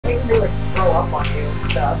to like throw up on you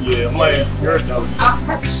and stuff. Yeah, I'm like, you're a dumb.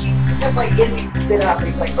 Just like getting me spit up, and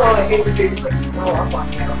he's like, oh, I hate it, dude. He's like, throw up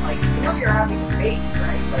on you. I'm like, you know, you're having a baby,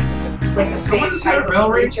 right? Like the same type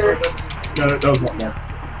of creature. No, that was one more.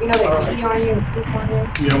 You know, they pee on you and poop on you.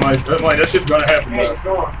 Yeah, I'm like, that shit's gonna happen. Hey,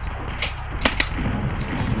 go on.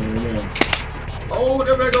 Oh,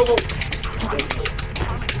 there we go.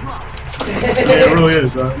 Yeah, it really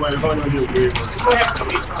is. Like, if I'm gonna get weird.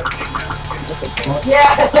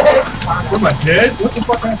 Yeah. Am I dead? What the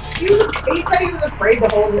fuck happened? He said he was afraid to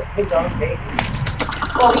hold his own baby.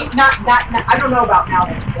 Well, he's not. I don't know about now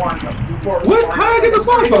that he's born, but before. What? How did I get this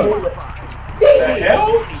smartphone? Daisy. The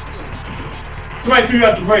hell? Somebody threw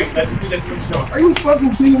out the break. That's what you're doing. Are you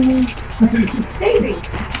fucking kidding me? Daisy.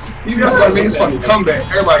 You just gotta make this fucking comeback.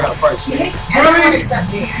 Everybody got a price. She hates everyone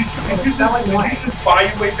except me. You just buy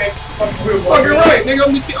your way back to fucking real Fuck, you're right, nigga.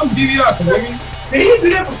 I'm DVRing, nigga. Did he do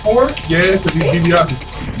that before? Yeah, because he's DVRing.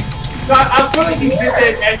 No, I feel like he did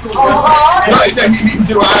that actual. No, he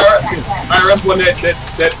did IRS. IRS won that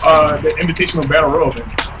invitational battle royal thing.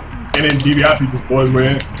 And then DiBiase just boys way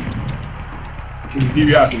in. It's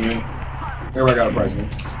DiBiase, man. Everybody got a price, man.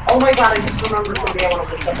 Oh my god, I just remembered something I want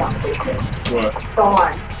to look up on Facebook. What?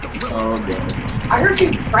 Dawn. Oh, God. I heard she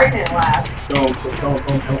was pregnant last. Don't.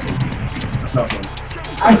 That's not funny.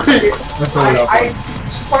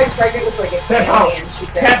 She's probably pregnant with like an alien.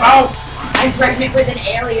 Tap out! I'm pregnant with an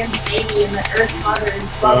alien baby and the Earth Mother and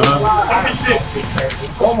blah blah blah.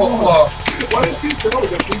 Why did she say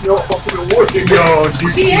that she know about the war? Yo,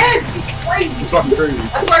 she is! She's crazy! She's fucking crazy.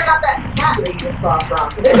 That's where I got that cat that you just saw from.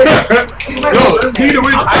 Speed of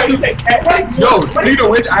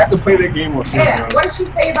Witch, I have to play that game on Steam. Yeah, what did she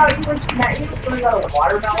say about you when she met you? Something about a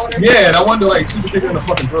watermelon or something? Yeah, and I wanted to like super kick her in the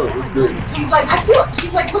fucking throat. It was good. She's like,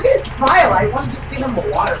 look at his smile. I want to just give him a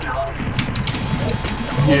watermelon.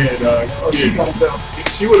 Yeah, dog. Oh,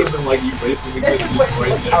 she would have been like you basically. This is what she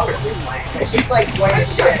looks like. She's like white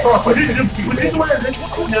as shit. Was it the one that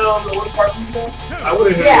down the one part of the I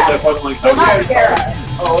would have hit that fucking like. Well, not Kara.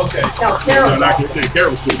 Oh, okay. No, Kara was awesome. Kara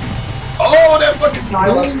was cool. Oh, that fucking. No, I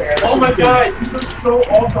love Kara. Oh my god, you look so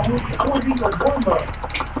awesome. I want to be your warm-up.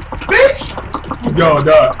 Bitch! Yo,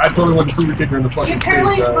 dog, I totally want to super kick her in the fucking. She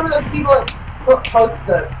apparently is one of those people that posts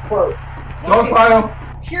the quotes. Don't file.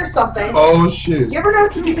 Here's something. Oh shit. You ever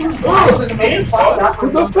notice the people whose quotes are the most fucked up?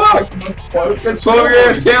 What the fuck? That's 12 your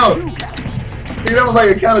ass count. Dude, that was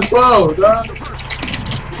like a count of 12, dog.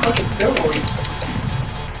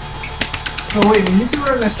 Oh wait, when you two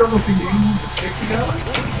were in that struggle for you use the stick together?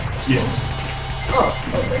 Yeah. Oh,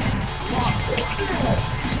 okay.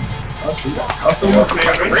 Oh shit. Custom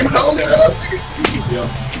ringtone setup, nigga. Yeah.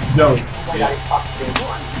 Jones.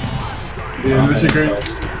 Yeah, this shit great.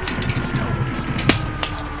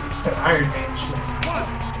 That Iron Man shit.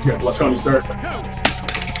 Yeah, watch Tony start.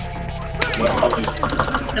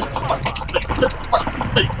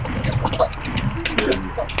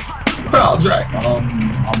 Foul drag.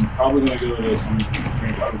 I'm probably gonna go to some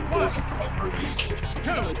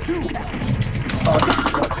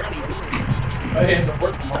I had to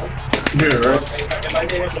work tomorrow. Yeah, right? And I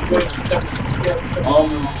didn't have to work.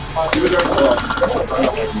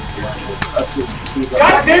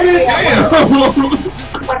 God damn it!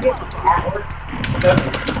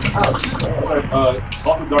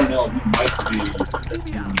 Off of Darnell, you might be.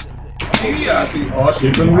 Yeah, I see. Oh,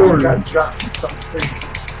 shit, been warrior. Got dropped something crazy.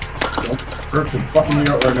 Earth is fucking me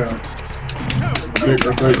up right now. Big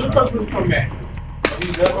Earth right now.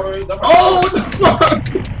 Oh, what the fuck?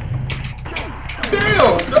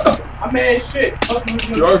 Damn! I'm mad as shit.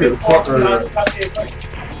 You are getting fucked right now.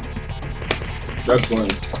 That's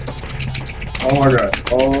funny. Oh my god.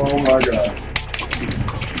 Oh my god.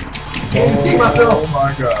 Can't see myself. Oh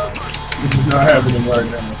my god. This is not happening right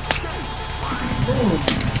now.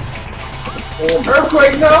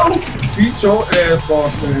 Earthquake, no! Beat your ass,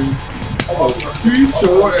 boss man. Oh, beat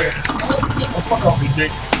your ass. Oh, fuck off me,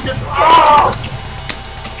 Jake.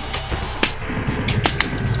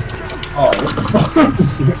 Oh, what the fuck?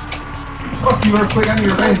 Fuck you, Earthquake, I need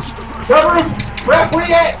revenge. Cover him! Ref, where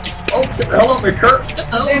you at? Oh, get the hell up, me, Kurt. Get the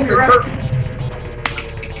hell up, me, Kurt.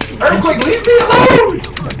 Earthquake, leave me alone!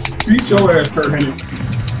 Beat your ass, Kurt Hennig.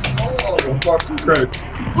 Oh, fuck the credits.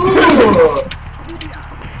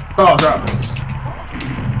 Oh, drop.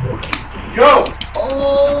 Yo! Oh,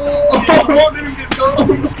 won't even get thrown.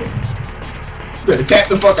 Better tap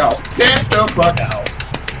the fuck out. Tap the fuck out.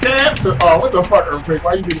 Tap the. Oh, what the fuck, Earthquake?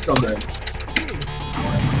 Why you being scumbag?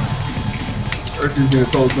 Earthquake's being a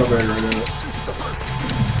total scumbag right now.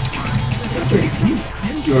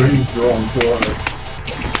 Yo, he's drawing so hard.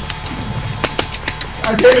 I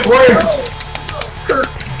did it, Warrior! Kurt!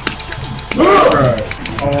 Alright.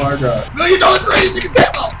 Oh my god. No, you don't agree. You can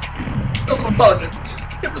tap out. That's what I'm talking.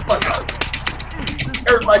 Get the fuck out.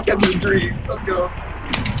 Everybody catch his dream. Let's go.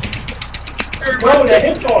 Bro, that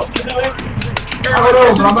hip toss. You know that? I don't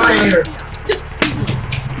know, but I'm out of here.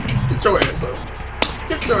 Get your ass up.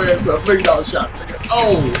 Get your ass up. $1 million shot. Nigga.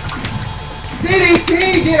 Oh. DDT,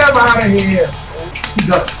 get him out of here. He's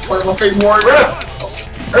up. Part of my face warrior. Oh.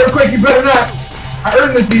 Earthquake, you better not. I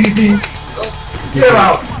earned this DDT. Oh. Get him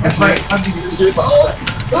out. That's right. I'm DDT. Oh.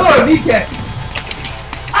 Oh, kneecaps.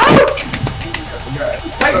 Ow!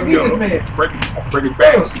 Tight Let's see go. this man. Bring it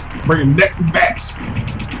back. Bring necks and backs.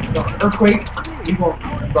 Earthquake. We gonna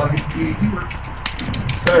get this DDT work.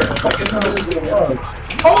 Sir.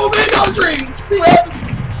 Oh, man, y'all dream. See what happens.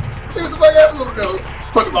 See what the fuck happens. Let's go.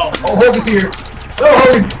 Put them on. Oh, Hogan's here. Oh,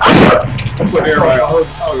 Hogan. Ah! I'm putting everybody out.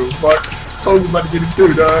 Oh, fuck. Hogan's about to get it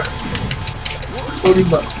too, dog. Hogan's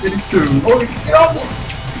about to get it too. Hogan, get off.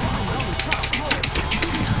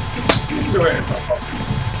 Get your ass up.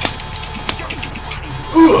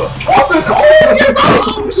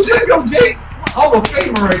 Oh, shit. Go, Jake. Hall of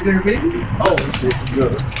Famer right there, baby. Oh, shit.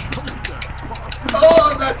 Good. Oh,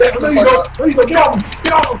 I'm not taking the There you fuck go. out. There you go. Get off him.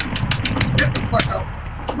 Get off him. Get the fuck out.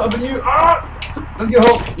 I'm helping you. Ah! Let's get a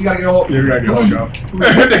hold. You gotta get a hold. Yeah, we gotta get on, y'all.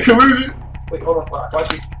 The collusion. Wait, hold on.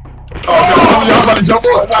 Watch me. Oh, y'all about to jump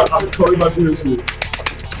on. I'm totally about to do this shit.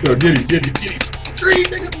 Yo, get him. Three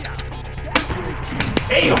niggas.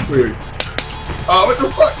 Damn. Wait. Oh, what the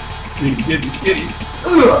fuck? Get him. Get him.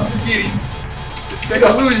 The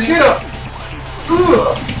collusion. Get up.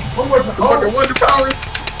 One more time. The fucking wonder powers.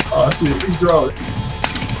 Oh shit, please draw it.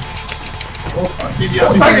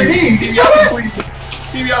 DiBiase, Tiger please. knee. DiBiase, please.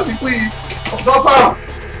 DiBiase, please. Go, Paul.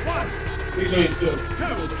 You know you should.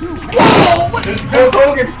 Whoa! What? Just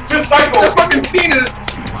Hogan. Just cycle. That fucking Cena.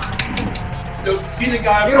 See the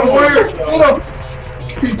guy. Get him, Warrior. Get him.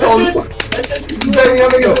 He told me. You said y'all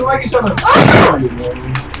niggas didn't like each other.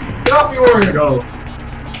 Get off me, Warrior. Go.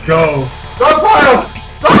 Go. Go, Paul.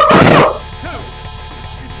 Go, Paul.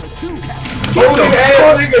 Hogan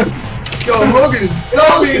ass nigga. Yo, Hogan is. Get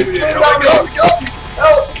off me. Get Get off me. Get off me.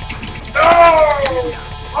 Help.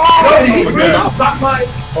 Oh my god. Stop mine.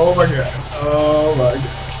 Oh my god. Oh my god.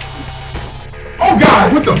 Oh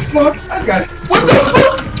God. What the fuck? That's got it. What the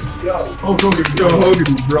fuck? Yo. Oh, Hogan. Yo, Hogan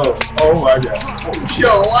is bro. Oh my god. Yo,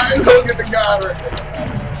 why is Hogan the god right now?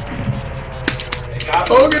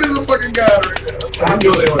 Hogan is a fucking god right now. I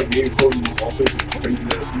feel they like game Hogan all things crazy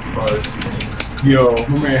ass superstars. Yo,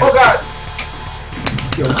 my man. Oh God.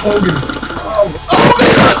 Yo, Hogan is. Oh, man,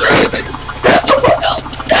 tap the fuck out.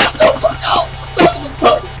 Tap the fuck out. That's what I'm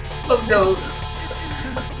talking. Let's go.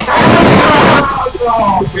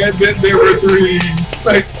 Bad bet there were three.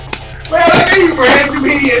 Like, Well, I knew you, Brad. You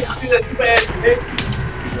idiot. See that too bad.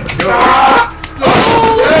 yo.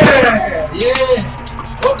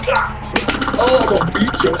 Yeah. Oh God. Oh, I'm gonna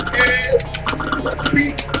beat your ass.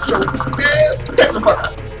 Beat your ass. Tap the fuck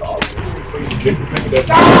out. Oh,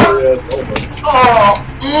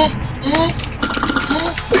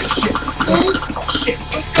 shit.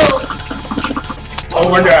 Let's go. Oh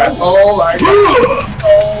my god. Oh my god.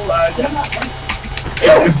 Oh my god.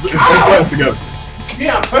 It's blessed together.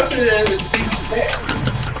 Yeah, I'm pushing it in this piece of there.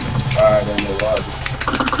 I don't know why.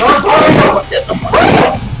 Get the fuck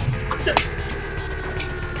out.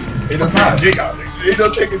 They don't take Jake out there. He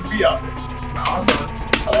don't take his B out. Awesome.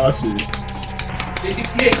 Oh shit.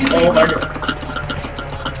 Yeah, Oh my god.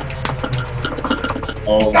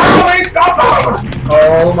 Oh.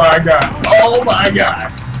 Oh my god. Oh my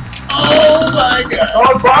god. Oh my god.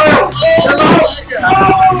 Oh, Brian. Oh my god.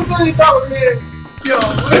 Oh, really thought was it. Yo,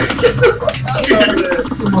 get the fuck out of here.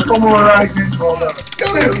 My phone will ride against you all that. Yo,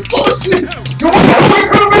 this is bullshit. You want to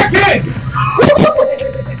come back in?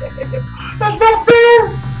 That's not fair.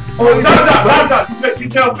 Oh, stop. You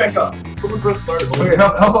tell back up. Someone press start. Okay,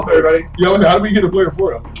 help up everybody. Yo, how do we get a player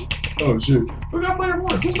 4 up? Oh shit. Who got player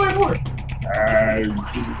 1? Who's player 1? I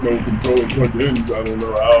just no control plugged in, so I don't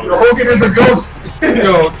know how. Your Hogan is a ghost.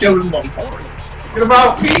 Yo, kill this motherfucker. Get him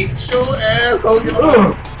out. Beat your ass, Hogan.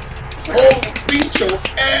 Ugh. Oh, beat your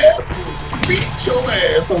ass. Beat your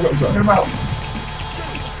ass, Hogan. I'm Get sorry. him out.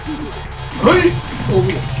 Hey.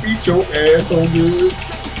 Hogan, beat your ass, Hogan.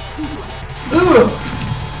 Ugh.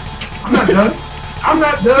 I'm not done. I'm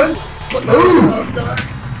not done. What the Ooh. fuck, dog?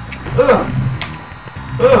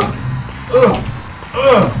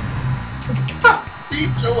 Beat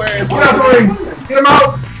your ass, Get out the Hogan. ring. Get him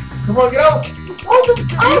out. Come on, get out. Awesome.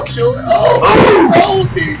 Beat your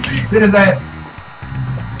DD. Hit his ass.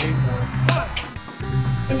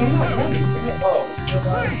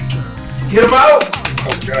 Get him out.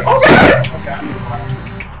 Okay. Okay.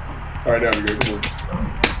 Alright, now we go. Come on.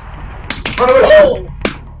 Run away. Oh,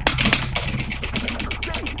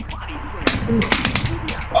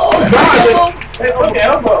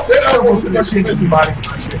 elbows with that shit in body.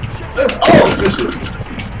 Oh, this shit.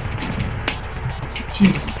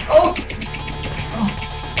 Jesus. Oh.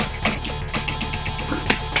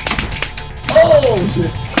 Oh,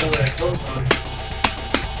 shit. Oh,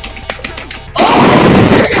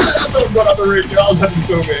 I thought I was going out the ring. I was having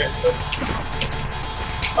so bad.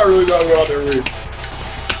 I really thought I was going out the ring.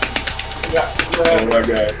 Oh my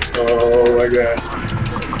god. Oh my god.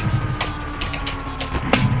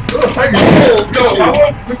 Oh, yo, I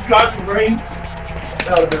want to put you out the ring.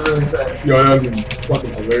 That would have been really sad. Yo, that would be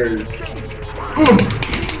fucking hilarious.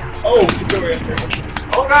 Oh, go ahead.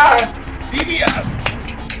 Oh god. DBS.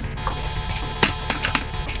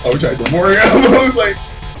 Oh, we tried the warrior. I was like,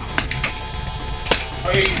 Oh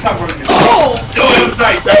yeah, you stop working. Oh, Yo, it was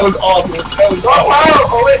nice. that was awesome. That was Oh awesome. wow.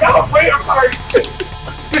 Oh wait, that was wait. I'm sorry.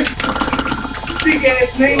 Big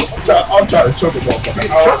ass name. I'm trying to choke him off.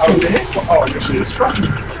 Oh, this shit is trust me.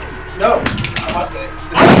 No.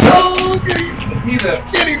 oh, okay. Neither.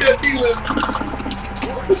 Getting that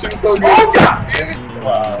D-list. This shit was so good. Oh god. Damn it.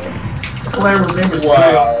 Wow. Flair remembers.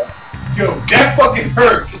 Wow. Yo, that fucking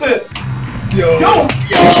hurt. Yo. Yo.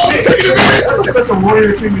 Taking it back. That was such a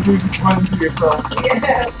warrior thing to do, just run into yourself.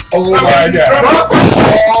 Yeah. Oh my god.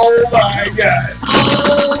 Oh my god.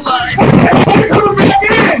 Oh my god.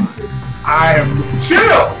 I am.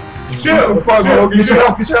 Chill. What the fuck, Hogan? Get your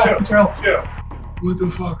help, get your help, get your help. Chill. What the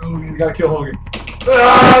fuck, Hogan? You gotta kill Hogan.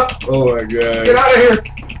 Oh my god. Get out of here.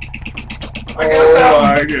 I gotta Oh stop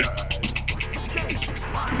my him. god.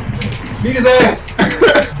 Beat his ass.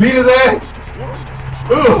 Beat his ass.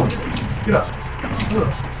 Ooh. Get up.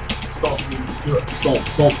 Stop. Move.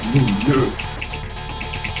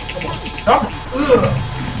 Come on. Ugh.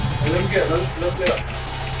 Let him get up.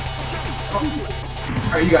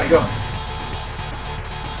 Alright, you gotta go.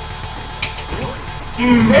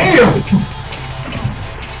 Damn!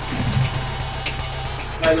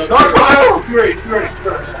 Dark Pile! Too ready.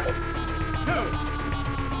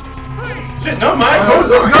 Shit, no, man. Let's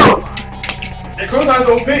go! That Clothesline's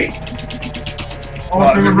OP. Hall of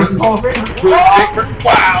Famer versus Hall of Famer.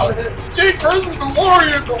 Wow. Jake versus the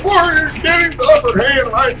Warrior. The Warrior getting the upper hand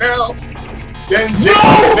right now. Then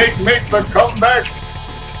Jake make the comeback.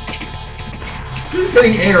 He's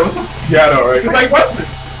getting air. What the f- Yeah, I know, right? It's like Westman.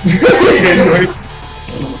 Anyway.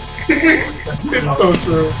 It's so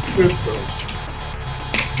true. It's so true.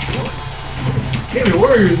 Yeah, the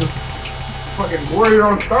Warrior is just fucking Warrior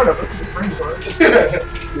on startup. That's what his friends are.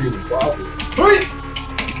 Wait!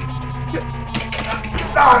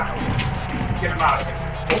 Get him out of here.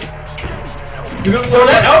 See, this is Yo, what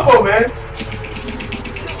that elbow, man.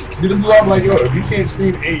 See, this is why I'm like, yo, if you can't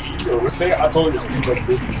scream AE or what's that, I told you to scream like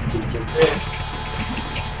this.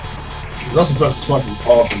 WrestleFest is fucking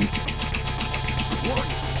awesome.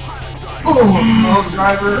 Oh,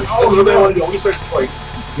 driver. Oh, they want to do. We start like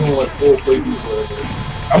doing like full playthroughs or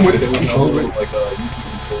whatever. I'm with it. I'm with it. Like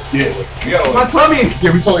YouTube. Yeah. My tummy!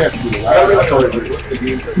 Yeah, we totally have to do it. I totally agree. What's the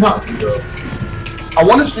games that I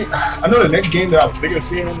want to see. I know the next game that I was thinking of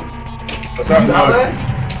seeing. Aside from Outlast?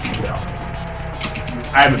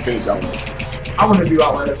 I haven't finished Outlast. I want to do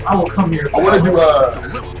Outlast. I will come here. I want to do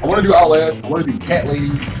I want to do Outlast. I want to do Cat Lady.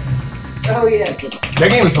 Oh yeah. That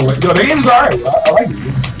game is hilarious. Yo, that game is alright. I like it.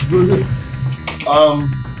 It's really good.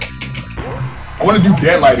 I want to do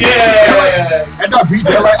Deadlight. Yeah. After I beat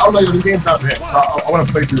Deadlight, I was like, yo, the game's not bad. So I want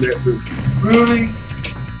to play through that too. Really?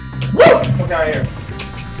 Woo! Come down here.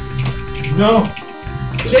 No.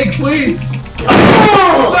 Jake, please.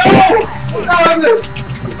 Oh! No! Not on this.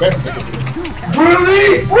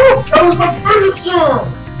 Really? Woo! That was my finisher!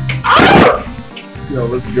 Ah! Yo,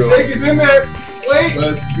 let's go. Jake is in there. Wait.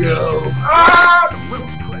 Let's go. Ah!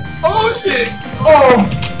 Oh shit! Oh!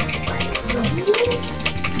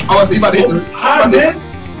 I want to say, you about to hit the. I missed?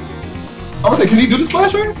 I want to say, can he do the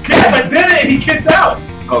splash right? Yes, I did it! He kicked out!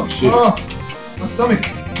 Oh, shit. Oh! My stomach.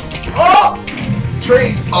 Oh!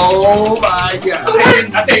 Tree. Oh my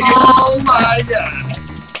god! I take it. Oh my god!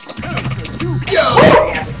 Yo!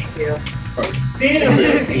 Yeah, thank you. Damn,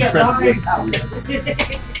 this he got died.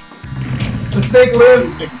 The steak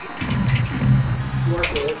lives.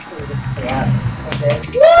 Okay.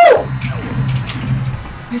 Woo!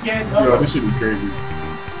 He can't Yo, go. this shit is crazy.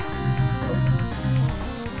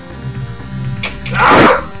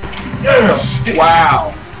 Ah! Yeah!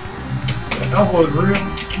 Wow. The elbow is real.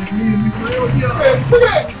 The knee is real. Yeah. Look at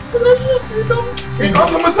that! Look at that!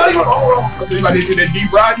 I'm gonna tell you what. Oh, So you about to do that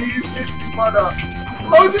deep Rodney and shit? Find out.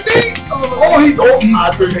 Oh, it's a knee!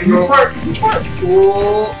 he's smart. He's smart.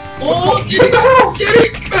 Oh, oh, get What the hell? it! Get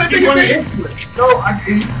it! Better take He's it running back! into it. No, I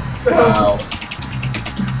can't. Wow.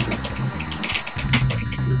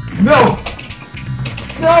 No.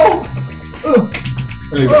 No. Ugh.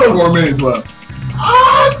 There's like 4 minutes left.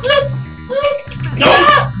 No!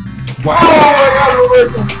 Wow. Oh my god,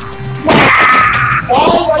 reversal.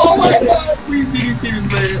 Oh my god! Please DDT this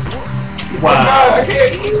man. Wow. I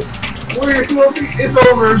can't. We're 2 feet. It's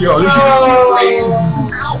over. Yo, this is crazy.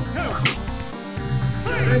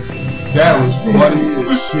 That was funny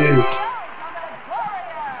as shit.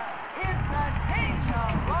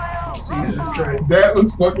 Jesus Christ. That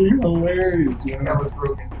was fucking hilarious, man. That was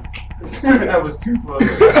broken. That was too funny.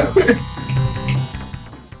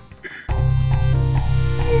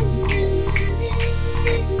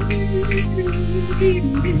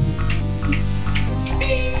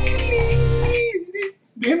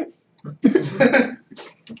 Damn it.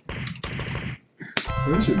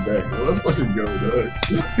 That shit back. Well, let's fucking go, dog.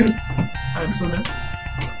 I'm so mad.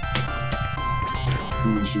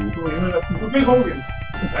 Cool shit. We're Big Hogan.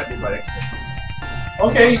 I think by X-Men.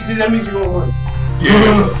 Okay, see, that means you're gonna win.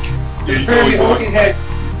 Yeah. Yeah, you Apparently totally Hogan had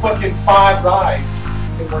fucking 5 lives.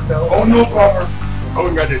 Immortality. Oh no, brother.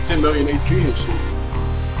 Hogan got that 10 million HP and shit.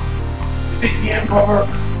 CTM, brother.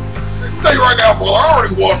 Tell you right now, brother, I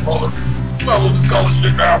already won, brother. Level this college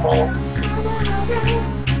shit now, brother.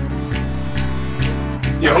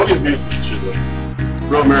 Yeah, Hogan's music is shit, though.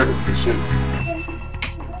 Real American good shit.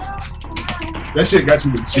 That shit got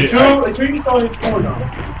you legit. Until you saw his score now.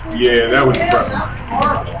 Yeah, that was impressive.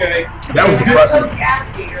 Okay. That was impressive.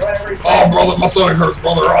 Oh, brother, my stomach hurts,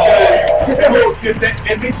 brother. Oh. Because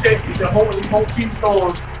the whole team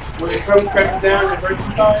song, when it comes crashing down and breaks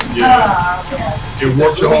the time. Yeah. It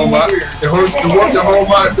warped your whole mind. It warped your whole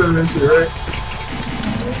mindset of that shit, right?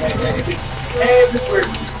 Everywhere.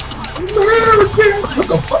 What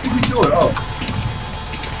the fuck is he doing? Oh.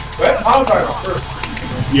 That's how I first.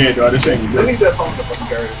 Yeah, dog, this ain't I good. think that's on the fucking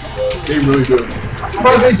character. They really do.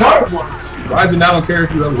 Surprised they dropped one. Why is it not on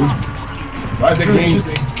character level? Why is that game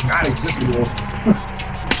non-existent?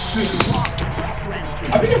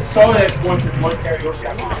 I think I saw that once in one karaoke.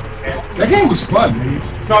 That game was fun, man.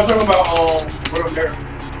 No, I'm talking about Real America.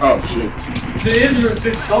 Oh shit. It is a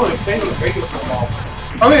good song. It's playing on the radio for a while.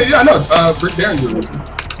 I mean, yeah, I know. Rick Darren did it.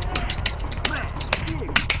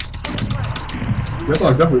 That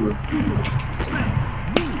song's definitely good.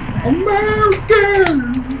 American!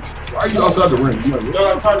 Why are you outside the ring? You know, No,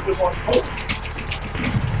 I'm trying to just watch the post.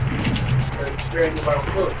 There ain't nobody on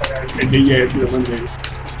the post. and then yeah, it's eliminated.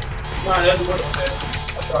 No, that's what I'm saying.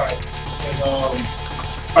 That's alright. And,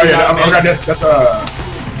 Oh yeah, I forgot that's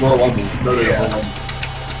Royal Rumble. No, Yeah. Royal Rumble.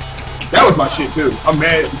 That was my shit too. I'm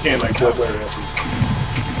mad you can't like 4-player that shit.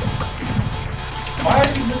 why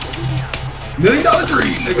did you miss it? $1 million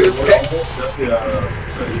dream, nigga. That's the Yeah.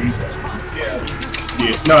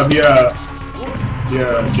 yeah, no,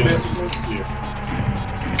 Genesis. Yeah.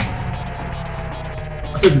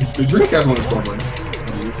 I said the Dreamcast one is 4-player.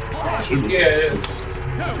 Should be. Yeah, it is.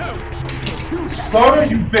 Slaughter,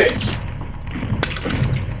 you bitch.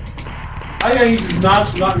 I gotta use this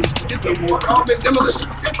nonchalant keyboard. Comment demolition.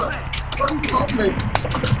 Get the fuck off me.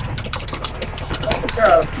 Oh my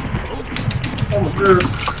god. Oh my god.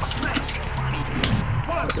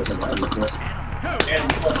 And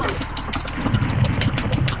fucking.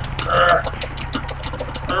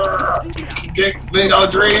 Dick, $1 million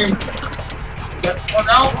dream. Get the fuck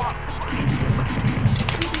out.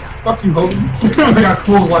 Fuck you, Hogan. I got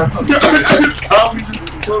clothesline something. Fuck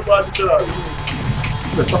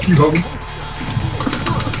you, Hogan.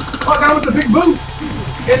 Fuck out with the big boot.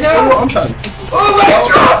 And now, I'm trying to. oh, let's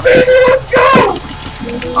drop, baby, let's go.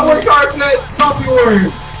 I worked hard for that coffee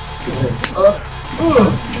warrior. Up.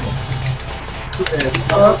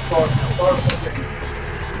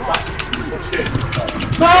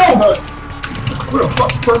 No! Where the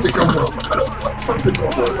fuck Perfect come from? Where the fuck Perfect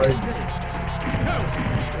come from, right?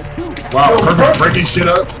 Wow, Perfect breaking shit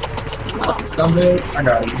up. Fucking scumbag. I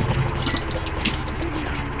got it.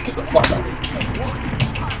 Get the fuck out of here.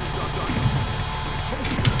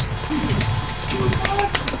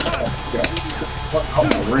 Get the fuck out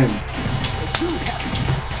my ring.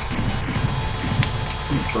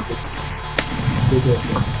 Perfect. Good job,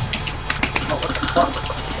 sir. Oh, what the fuck?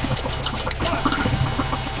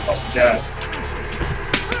 Oh, God.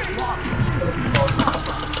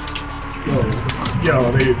 Yo,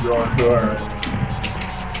 they get drawn so hard.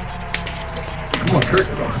 Come on, Kurt.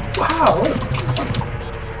 Wow, what?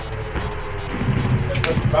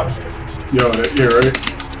 Yo, yeah, right?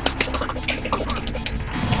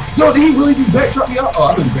 Yo, did he really do backdrop me out? Oh,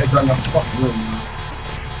 I've been backdropping out the fucking room, man.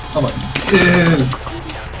 I'm like, yeah.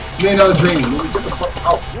 $1 million dream. Let me get the fuck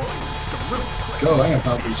out. Yo, I ain't got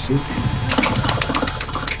time for this shit.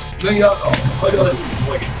 Then y'all, oh,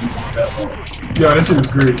 yo, that shit was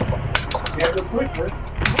great.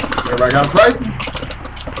 Everybody got a price?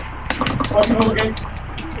 Want to go again?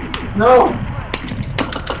 No.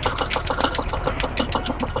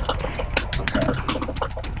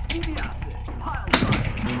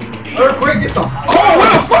 Earthquake, get the Oh,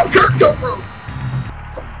 where the fuck Kirk come from?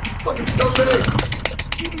 Fucking stuff today.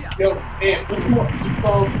 Yo, man, what you want? You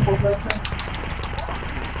follow for that time?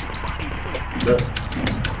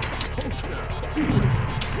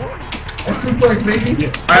 That's suplex, baby.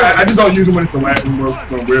 Yeah. I just don't use it when it's the last when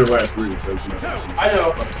we're the last three. Because, you know, I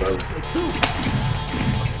know.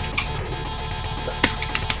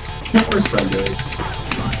 Respect, guys.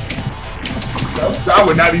 So I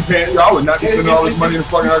would not be paying. I would not be spending all this money in the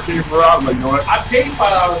fucking arcade for I'm like, you know what? I paid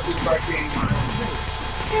 $5 for this arcade.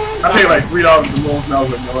 I paid like $3 at the most, and I was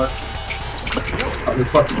like, you know what? I'll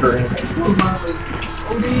just fuck the current.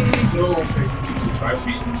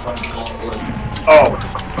 Oh.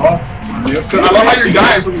 Yeah. Cause I love how you're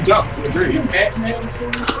dying from the jump. I agree.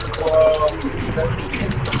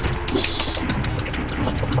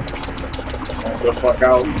 Get the fuck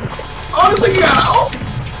out. Oh, this thing got out.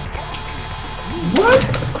 What?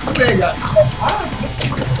 That man got out.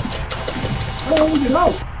 How long was it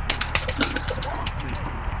out?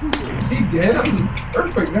 Is he dead?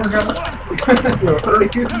 Earthquake never got out.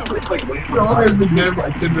 Like, wait, has been dead for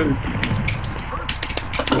like 10 minutes.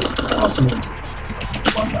 Awesome.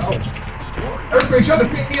 Fuck out. Earthquake tried to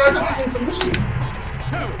pick me up in submission.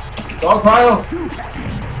 Dog pile.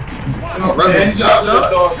 Oh, Rebel, job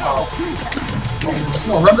done. Dog pile.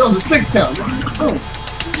 No, Rebel's a 6 count.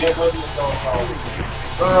 Yeah, it wasn't a dog pile.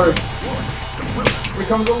 Sorry. Here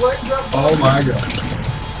comes the leg drop. Oh my god.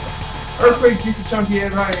 Earthquake beats a chunky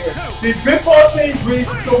head right here. The pinball thing really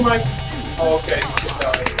stole my. Oh, okay.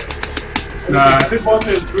 Nah. The pinball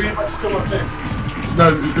thing is really much stole my thing. No,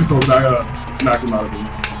 it's cool. I knocked him out of it.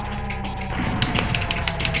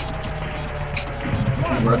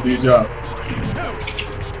 Right, do your job.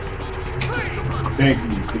 Thank you.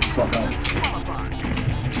 Get the fuck out.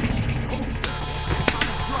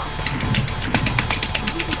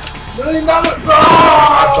 Really not a I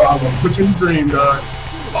thought I was gonna put you in the dream, dog.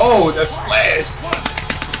 Oh, that splash.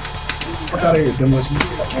 Fuck out of here, demolition.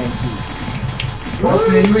 Ross,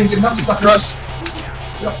 man, you ain't getting up, sucker. Crush.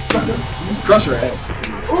 Get up, sucker. This is Crusher ass.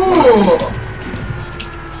 Ooh!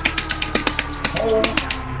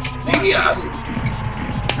 DiBiase.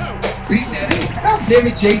 Beating that in. God damn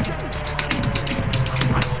it, Jake.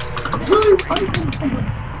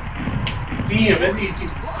 Damn, that DT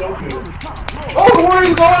is so good. Oh, the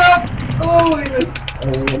warrior's going up! Holiness!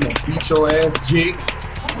 Oh, I'm gonna beat your ass, Jake.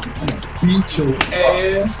 I'm gonna beat your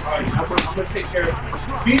ass. Alright, I'm gonna take care of it.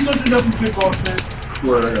 These are nothing pinball, man.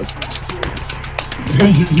 Word, I got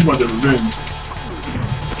you. You want the revenge.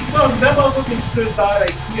 No, that motherfucker should have died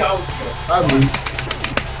like 3 hours ago. I believe.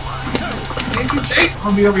 Thank you, Jake. I'm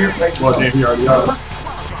gonna be over here playing. Well, damn, he already got it.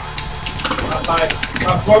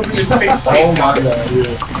 I'm broken his face. Oh my god,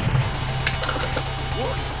 yeah.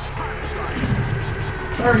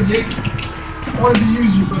 Sorry, Jake. I wanted to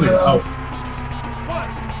use you for the. Oh.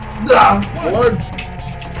 Nah. 1,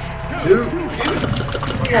 2,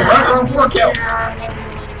 Come on, right on 4 count.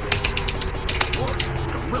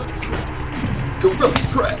 gorilla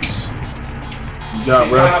press. Good job,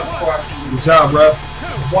 bro. Good job, bro.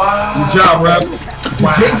 Wow. Good job, bro. Did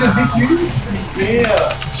Jake just beat you? Yeah.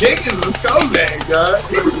 Jake is a scumbag, guy.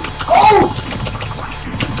 Oh!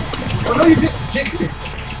 Oh no, you did. Jake did.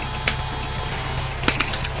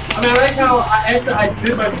 I mean, I like how after I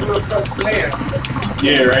did my little first plan.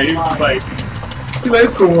 Yeah, right. He was like,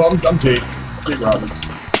 that's cool. I'm Jake. Jake Roberts.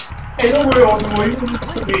 Hey, don't worry, all the way. You can just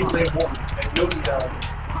put me in there one. And you'll be down.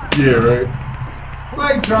 Yeah, right.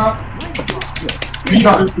 Leg drop. He's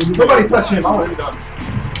done. Nobody touch him. I want to be done.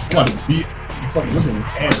 I'm about to beat. Fucking listen to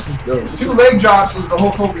his ass. Let's go. 2 leg drops is the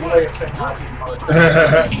whole Kobe leg of saying, I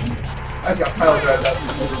just got pile drive that.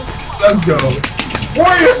 Let's go.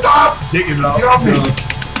 Warrior, stop! Jake is out. Get off me. Let's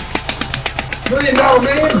 $1 million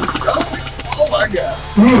man. Oh my god.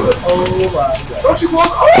 Oh my god. Don't you close?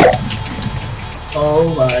 Oh!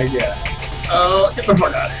 Oh my god. Get the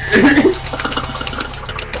fuck out of here.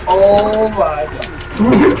 Oh my god.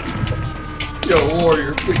 Yo,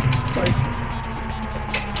 Warrior, please. Like,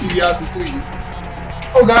 DiBiase, please.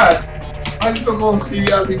 Oh god. I'm so close.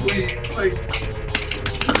 DiBiase, please. Like,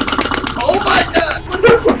 oh my god. What the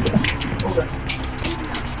fuck? Okay.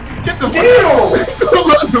 Get the fuck out.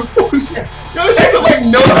 Yo, this shit took like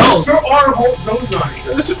no health. Your arm holds those on it.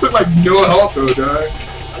 This shit took like no health though, dog.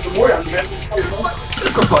 I'm the warrior. I'm the man.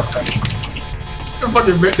 Get the fuck out. You're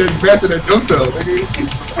fucking bastard that no cell,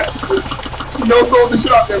 nigga. No soul the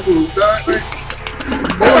shit out that move, dog. Like,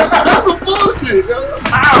 bullshit. That's some bullshit, dog.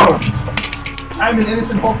 Ow! I'm an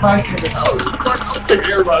innocent Hulk bystander. Oh, fuck, I'm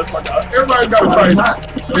taking everybody's fuck out. Everybody's got a price.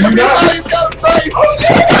 Everybody's got a price. Oh,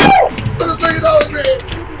 Jericho! For the $1 million man.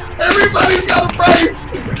 Everybody's got a price.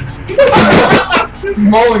 He's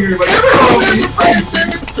mauling everybody. Everyone has a price, damn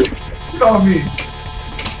it. Get off me.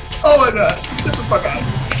 Oh my god. Get the fuck out.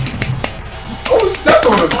 Oh, step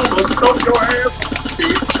on him. I'm gonna stomp your ass.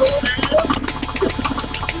 Beat your ass.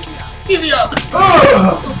 Give me us.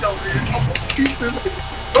 Oh. Let's go, man. I'm gonna beat this.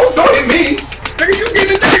 Don't hit me. Nigga, you get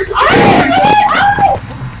the next.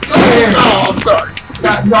 Oh, I'm sorry.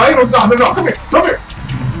 No, no, come here. Come here.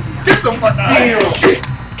 Get the fuck out of here.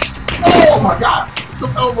 Oh my god.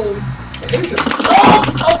 Some elbows. Oh,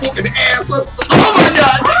 I'm whooping the ass. Oh my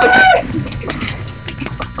god.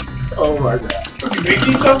 Oh my god. You make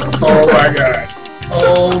each other? Oh my god.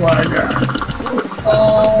 Oh my god.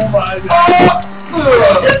 Oh my god.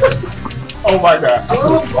 Oh my god. Oh,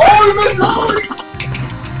 you missed it.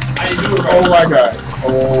 I didn't do it right. Oh my god.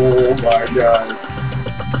 Oh my god.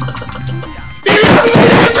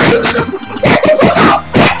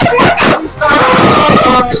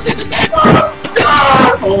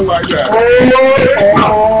 Oh my god.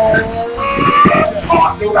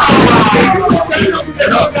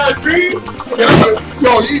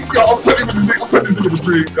 Yo, I'm putting him in the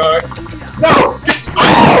dream, dog. No!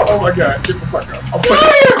 Oh my god, get the fuck up. I'm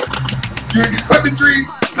putting you put the dream.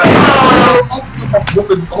 No! I'm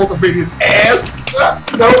whooping Hulkamania's ass.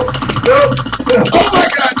 No. Oh my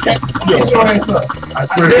god, get your hands up. I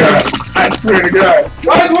swear to god. I swear to god.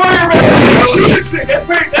 Why is Warrior Man?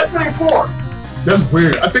 That's pretty poor. That's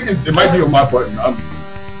weird. I think it might be on my button.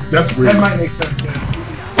 That's weird. That might make sense, yeah.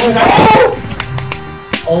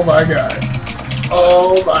 Oh my god.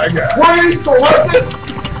 Oh my god. Warrior, you still watch this?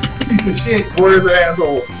 Piece of shit. Where's the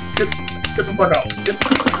asshole? Get the fuck out.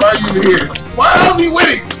 Why are you even here? Why is he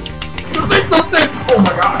winning? This makes no sense. Oh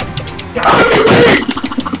my god. How is he winning?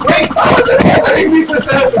 Wait, How is this happening? this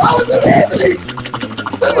happened. How is this happening?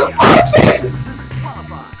 This is bullshit.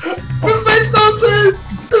 This makes no sense.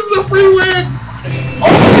 This is a free win.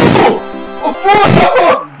 Oh!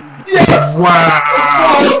 Yes! Wow.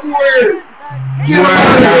 Oh, weird. Get him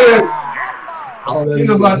out of here. Oh, that Get is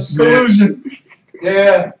him so out. Collusion.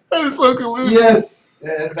 Yeah. That is so collusion. Yes.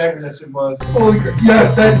 Yeah, exactly that shit was. Holy crap.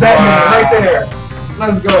 Yes, that man right there.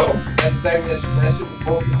 Let's go. That's exactly that shit was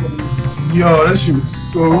both collusion. Yo, that shit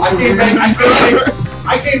was so I came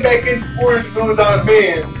back in scoring the $1 million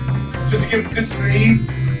man just to give just to leave.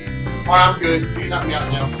 Oh, I'm good. You knocked me out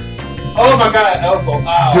now. Oh my god, elbow.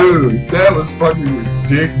 Ow. Dude, that was fucking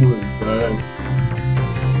ridiculous, man.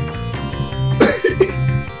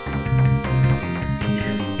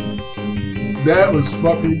 That was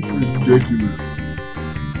fucking ridiculous.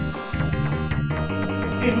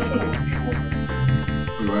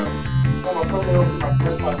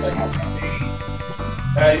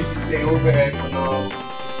 I used to stay over at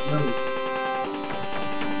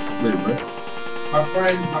Wait, what? my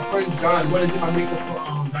friend John went into my makeup for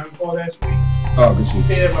Diamond Fall last week. Oh, good shit. He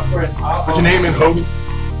stayed at my friend's house. What's your name in Hogan?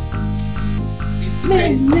 He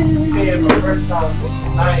stayed at my friend's house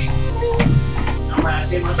tonight. I'm gonna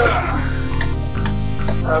take my time.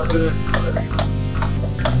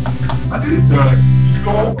 I did it done. Just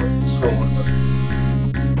go over. Scroll one button.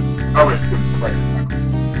 Oh wait, it's right.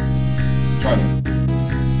 Try it.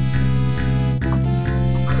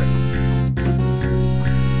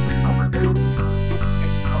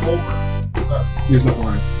 I'm over. Here's no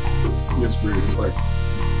line. It's weird. It's like,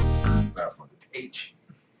 fuck it. H.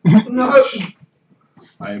 No.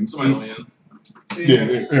 I am. Somebody on in. Yeah,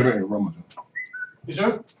 run with it. You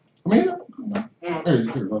sure? I mean,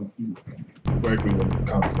 here, run. Where can we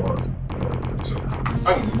count for? So,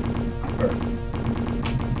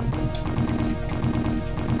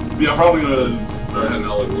 Yeah, I'm probably gonna start heading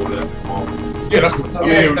out like a little bit after tomorrow. yeah, that's cool. Okay,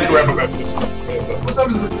 Yeah, we can wrap up after this. What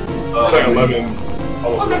time is it? It's like 11.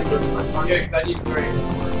 Almost Okay. 11. That's fine. Yeah, because I need to break.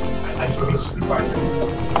 I should be super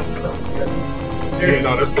Yeah, no,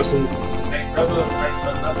 that's pistol.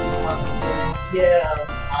 Yeah.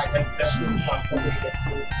 That should be fun.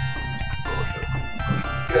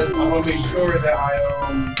 Because I want to make sure that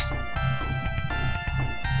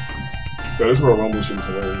Yeah, this Royal Rumble shit is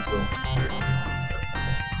hilarious, though.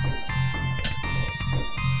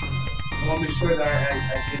 I want to make sure that I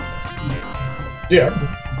Yeah.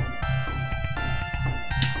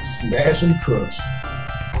 Smash and crush.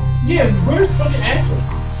 yeah, where's fucking action?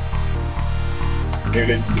 Maybe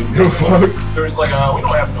they didn't give a fuck. There's like, we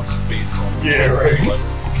don't have enough space on Yeah, right.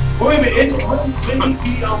 Wait a minute, didn't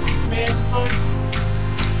he be man time?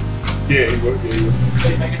 Yeah, he would. Yeah, he would.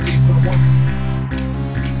 Like, I can for the one.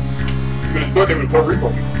 You would have thought they would Puerto Rico.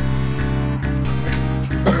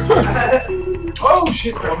 Oh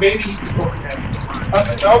shit! Well, maybe he's going to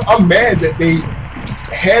have. I'm mad that they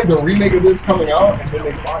had the remake of this coming out and then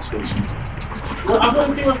they botched those shit. Well, I'm going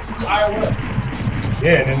to think of iOS.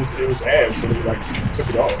 Yeah, and then it was ads, so they like took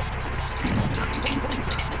it off.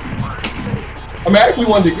 I mean, I actually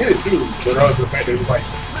wanted to get it too, regardless of the fact that it was like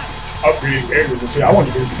upgrading characters and shit. I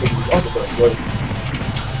wanted to get it because it was WrestleFest, but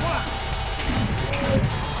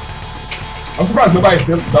I'm surprised nobody's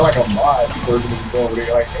done like a mod version of the song where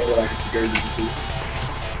they like added like extra characters and shit.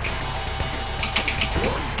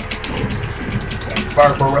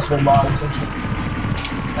 Fire Pro Wrestling mod or some shit.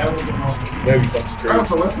 That would be wrong. That'd be fucking crazy. Fire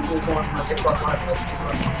Pro Wrestling was on like Xbox Live.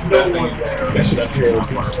 That shit's terrible.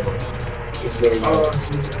 It's really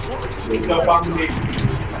No abomination.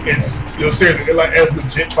 It's you'll see it like as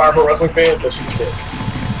legit Fire Pro Wrestling fans, that shit's terrible.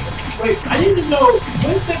 Wait, I need to know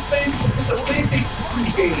when's that thing? It's a PlayStation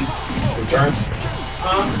 2 game. Returns?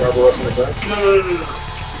 Huh? Fire Pro Wrestling Returns? No.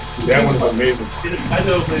 That one is amazing. I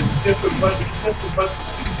know, but it's different budget.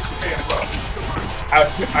 I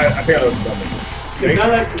think I know what you're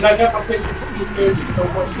talking Because I got my PlayStation 2 here, so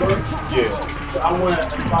much work. Yeah. So I want to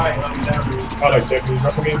try it on that. I like Japanese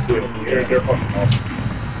wrestling games. Yeah, they're fucking awesome.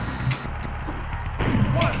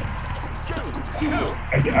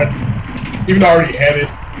 I even though I already had it,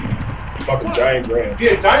 fucking Giant Graham.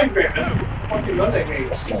 Yeah, Giant Graham. I fucking love that game.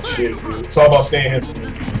 That's my shit, dude. It's all about staying handsome.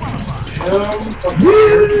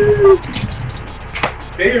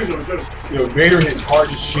 Vader's no joke. Yo, Vader hits hard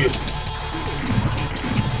as shit.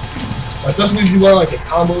 Especially if you learn like the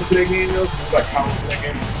combos to that game, though. There's like combos to that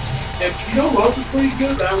game. And you know what else is pretty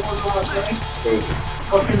good that I want to know how to play?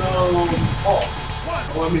 Fucking, Paul.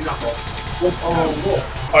 Oh, I mean, not Paul. Wolf.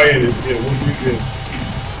 Oh, yeah, we'll do this.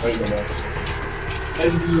 I don't know.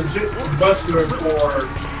 And legit buster for...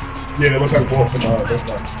 Yeah, it looks like Wolf from that's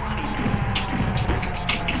not.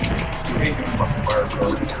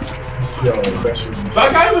 Yo, that shit.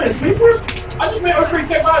 Like, I'm in a sleeper? I just made Earthquake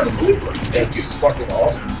take out as a sleeper. That's fucking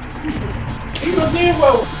awesome. You know damn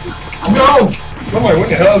well. No! Somebody, what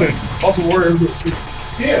the hell did Muscle Warrior do?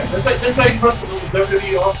 Yeah, that's like Russell with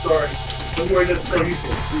WWE All-Stars. The Warrior doesn't show you to.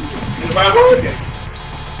 In the Bible game.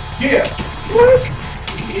 Yeah. What?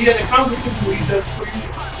 He had a competition where he does show you.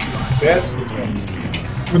 That's good.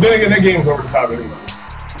 But then again, that game was over the top anyway.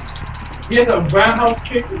 He has a roundhouse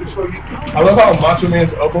kick to show you. I love how Macho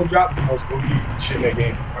Man's elbow drop is the most OP shit in that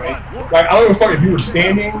game, right? Like, I don't give a fuck if you were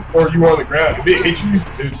standing or you were on the ground. If it hit you,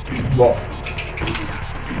 you lost.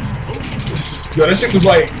 Yo, that shit was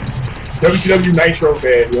like WCW Nitro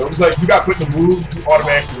bad, yo. It was like you got put in the move, you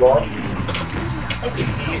automatically lost.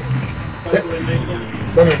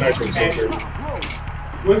 WCW Nitro was so terrible.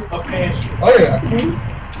 With a passion. Oh yeah, I can believe it.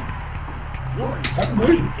 I can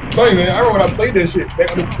believe it. I'm telling you, man, I remember when I played that shit back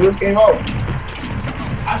when it first came out.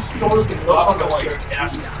 I stored the fucking like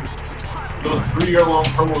those 3-year-long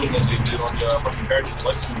promos that they did on the fucking Paradise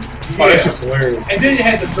Selection. Oh, that shit's hilarious. And then it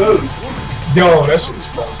had the move. Yo, that shit was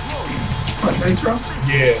fun. What, Nitro?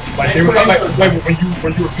 Yeah, like they were like when you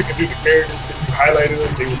were picking through the characters that you highlighted them,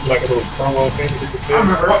 they would do like a little promo thing that they would say. I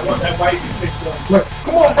remember what that white picked up. Like,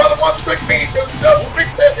 come on, brother, watch pick me. Don't pick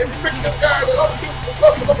that and pick this guy. That I'm doing for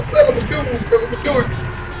something. I'm gonna tell him to do because I'm gonna do it.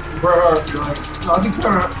 Bro, you're like, no, he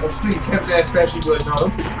turned around and kept that special, but no,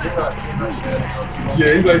 don't pick me. You're not that.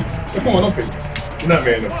 Yeah, he's like, oh, come on, don't pick me. You're not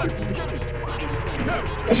man enough to pick me.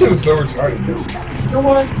 That shit was so retarded, dude. You know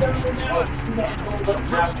what?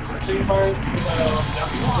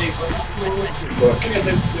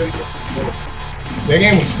 That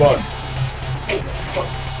game was fun.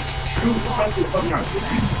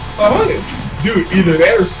 Dude, either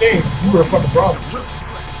that or Sting, you were a fucking problem.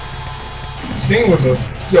 Sting was a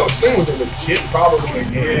legit problem in the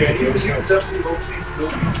game. Yeah, he was sense. definitely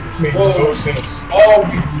Made no sense. all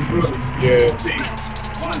we really. Yeah.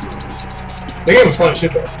 That game was fun as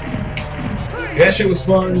shit though. That shit was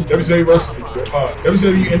fun. WCW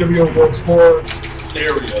NWO World Tour.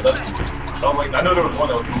 Area, that's cool. Like, I know there was one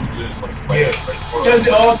that was really good. Yeah.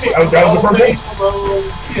 That was the first one?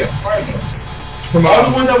 Yeah, right. From All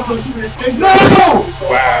the one that was on Super Nintendo. No!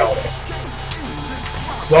 Wow.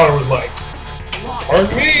 Slaughter was like,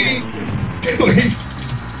 pardon me.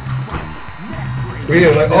 But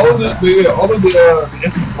yeah, like all of the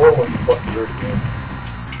NC4 ones were fucking great, man.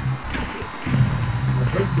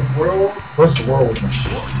 Versus the World was my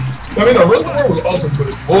shit. I mean, no, Versus the World was awesome, but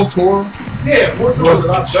World Tour. Yeah, World Tour was a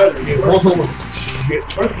lot better. Yeah, World Tour was shit.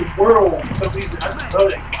 Versus the World, for some reason, I just love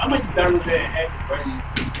it. I might just download that and ready.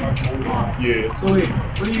 Yeah. So wait,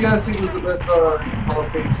 what do you guys think was the best Hall of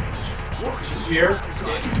Fame this year?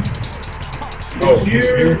 Oh, this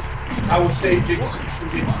year? I would say Jake's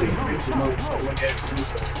the most.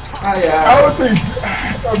 I would say,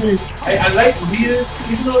 I mean, I like Lita,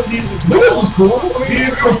 even though Lita was cool. I mean,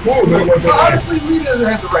 Lita was cool, but it wasn't like, honestly, Lita doesn't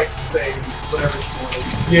have the right to say whatever she wants.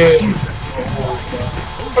 yeah.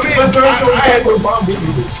 I mean, I had no problem with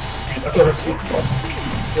Lita's speech. I thought her speech was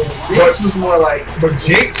awesome. Jake's was more like, But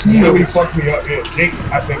Jake's really fucked me up. Yeah, Jake's,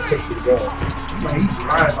 I think, took the gun. he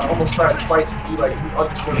tried. I almost tried to fight to be like, he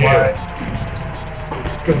understood Yeah. why.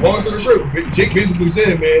 Because long story short, Jake basically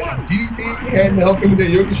said, man, if DDP hadn't helped him with that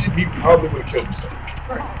yoga shit, he probably would have killed himself.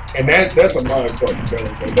 Right. And that's a mind fuck,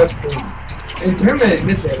 fellas. Like, that's crazy. And for him to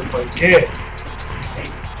admit that, it's like, Yeah.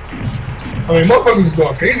 I mean, motherfuckers was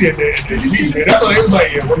going crazy at that speech, man. That's why they was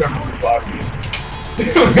like, yeah, we're not going to fly Did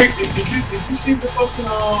you see the fucking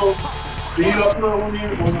video upload on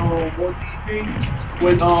there on DC?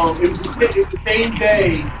 When it was the same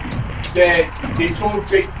day that they told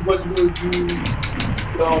Jake he wasn't going to do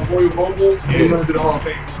Royal Rumble. He wanted to do the whole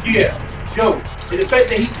thing. Yeah, yo, and the fact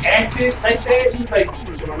that he acted like that, he was like,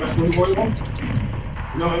 so I'm not doing Royal Rumble.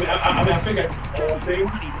 You know, I think I thing. You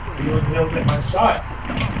know, that was like my shot.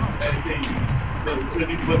 That thing. What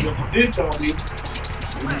he did tell me, you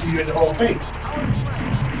had the whole thing.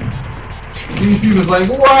 DDP was like,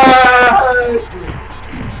 what?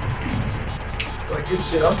 Like, good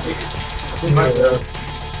shit, I'll take it. My job.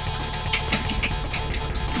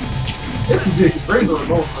 Yes, he did. His razor was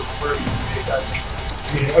over for the first big guy.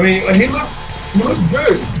 Yeah, I mean, like, he looked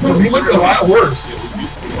good. He looked a lot worse.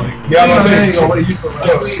 Yeah, I'm saying,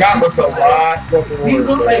 Scott looked a lot fucking worse. He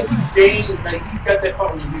looked like he gained, like he got that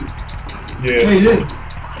fucking youth. Yeah, he did.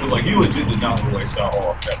 But like he legit did not look like Scott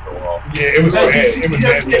Hall after a while. Yeah, it was bad. It was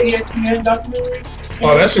bad. ESPN documentary.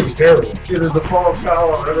 Oh, that shit was terrible. Yeah, there's the fall of Scott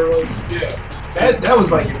or whatever it was. Yeah. That was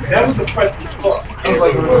like, That was the press as fuck. That was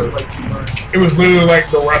like, It was literally like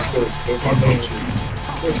the wrestler. The fucking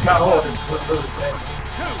shit. Scott Hall didn't really say.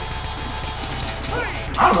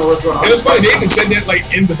 I don't know what's going on. And it's funny, they even said that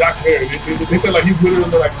like in the documentary. They said like he's literally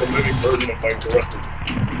like the living version of like the wrestler.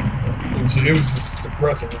 And shit, it was just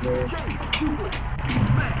depressing, man.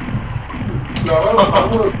 No, I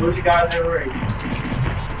was really got that right.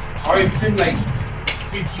 Already been like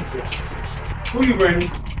 3 people. Who you running?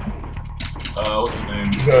 What's his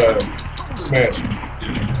name? He's Smash.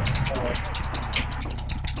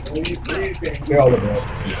 What do you think? They all look right.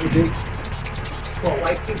 For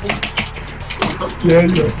white people? Yeah,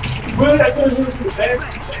 yeah. Well, I couldn't do the best.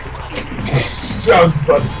 I was just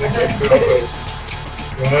about to say that.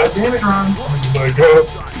 God Damn it, Ron. I'm just like, go.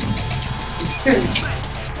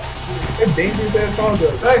 That dangerous ass ball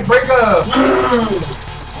goes. Hey, break up!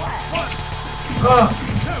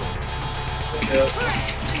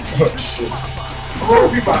 Oh shit. Oh,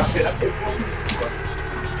 we about to hit.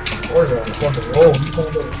 Or on the fucking roll. You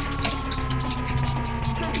found out.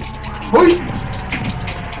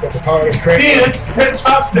 Got the power to crank. Yeah, that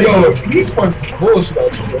top set. Yo, he punched the bullshit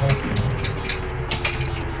out you, man.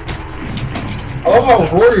 I love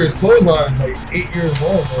how Warriors clothesline is like 8 years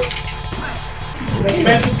long, bro.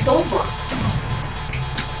 Magic Stone Run.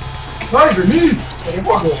 Tiger knee! Like, it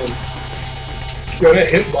fucking. Yo, that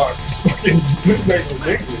hitbox is fucking like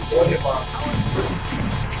ridiculous. That hitbox.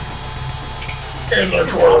 Here's our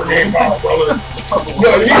core game ball, brother.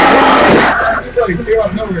 Yo, he's like, get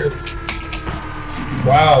out nowhere.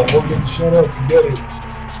 Wow, Logan, shut up, you get it.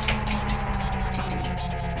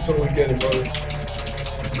 Totally get it, brother.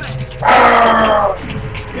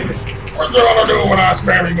 What's you gonna do when I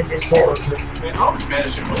spam you with this card? Man, I'll be mad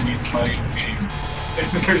as shit when I beat somebody in the game.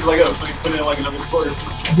 If there's like a put in like another quarter.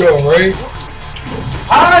 Yo, right?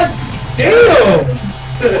 Hot damn!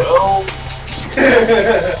 Well,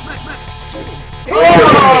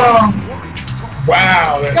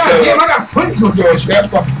 Wow, that's God damn, I got put into a so that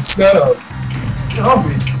fucking setup. Help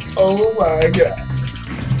me. Oh my god.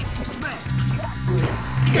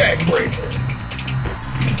 Backbreaker.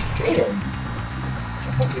 Damn.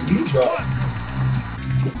 Fucking knee drop.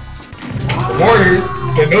 Warriors,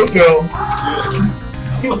 but no sell.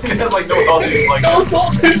 he has like no health. He's like, No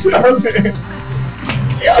saltfish out there.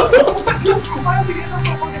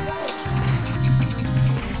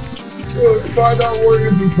 Yo, find out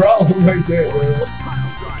Warriors a problem like that,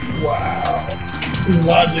 man. Wow. His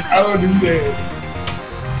logic, I don't understand.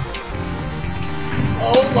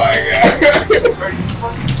 Oh my god.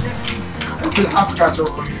 Hopscotch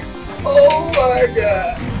over here. Oh my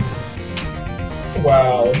god.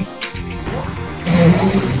 Wow.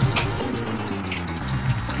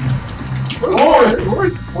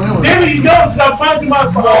 Where's Spoiler? There you go, because I'm finding my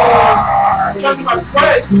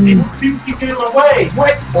quest, and these people keep getting in my way.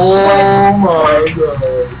 What? Oh my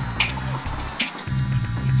god.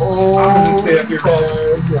 Oh, I'm gonna just stay up here. God.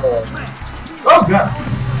 Oh god.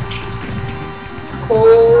 Oh,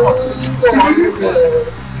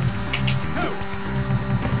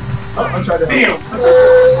 I'm trying to. Damn. oh,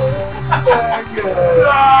 my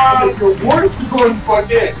God. Your Warrior was going to fuck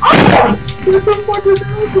in.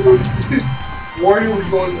 Warrior was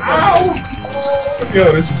going to fuck in. Yo,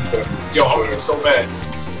 this is funny. Yo, I'm getting so mad.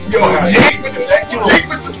 Yo, Jake with the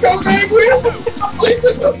scumbag wheel? Jake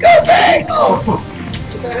with the scumbag! Oh,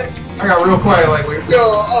 I got real quiet like wait. yo, I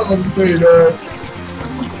was gonna say that.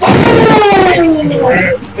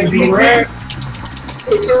 It's a rat.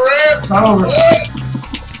 It's a rat. It's not over.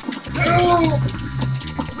 1,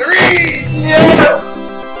 2, 3. Yes!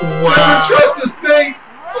 Never trust the snake.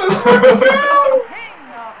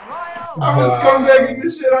 I'm just scumbaging the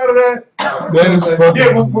shit out of that. That is fucking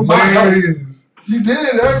yeah, with my help. hilarious. You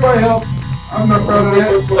did. Everybody helped. I'm not proud of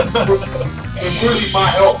that. It's really my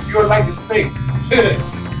help. You're like a snake.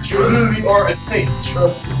 You literally are a snake.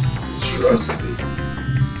 Trust me. Trust me.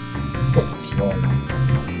 Fucking smart.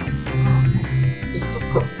 It's the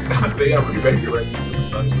perfect. They have remake it right now.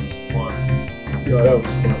 That's just fun. Yo, that was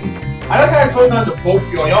funny. I like how I told not to both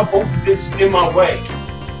y'all. Y'all both just in my way.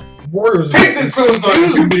 Warriors Take this clothes on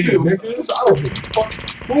you too. niggas. I don't give a fuck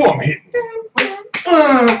who I'm hitting.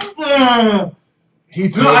 He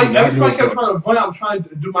No, every time I kept trying to run, I was trying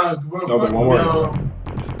to do my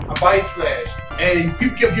my body splash, and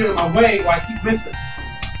people kept getting in my way while I keep missing.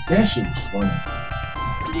 That shit was funny.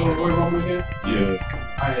 You want to go again?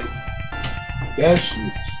 Yeah. Alright. That shit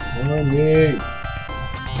was funny.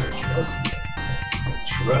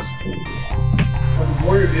 Trust me. The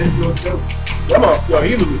Warrior is your joke. Yo,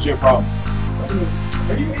 he's a legit problem.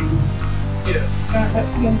 Are you eating?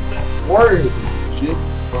 Yeah. Warriors is a legit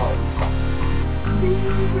problem.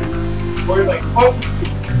 Warrior like, fuck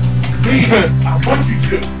me. I want you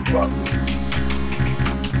to.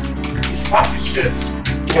 Pocket chips.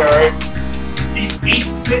 Yeah, right? Eat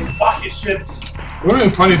thick pocket chips. It would have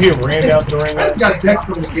been funny if he ran down to the ring. I just got decked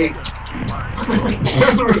from the gate.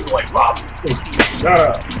 It's like, Rob. Shut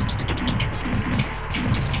up.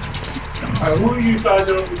 Alright, who are you trying to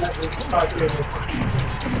do?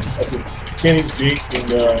 That's it. Kenny's Jake and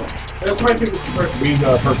That's my pick was perfect. Lee's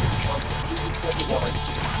perfect.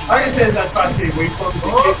 Like I said, I tried to stay away from the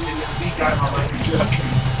kid and the weak guy in my life.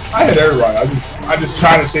 I had everybody. I just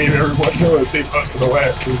try to save everyone. Save us for the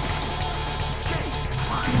last two.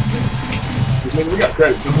 Man, we got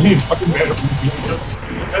credit. So we ain't fucking mad if we do it.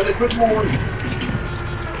 And they put more in.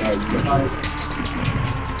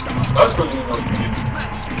 That's pretty good.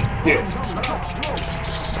 Yeah.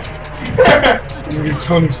 We're gonna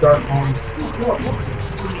Tony Stark on.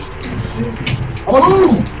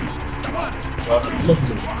 Oh!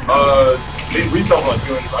 They retail for like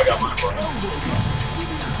 200. I got mine for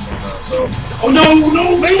so. Oh no,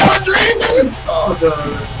 They not dreaming! Oh,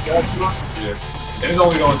 that's not. Yeah. And it's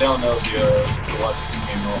only going down now. The last two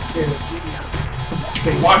came off.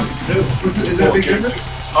 Say watch it too. Is that a big difference?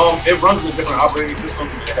 It runs a different operating system.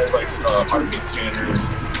 It has like heartbeat scanner. I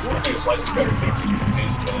think it's slightly better thing for you to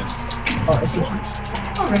change that. Oh, that's good.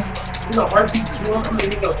 Okay. You know, heartbeat swarm. I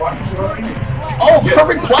mean, you know, watch swarm. Oh,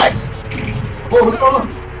 perfect flex! Whoa, what's going on?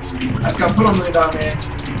 I just got put on the down, man.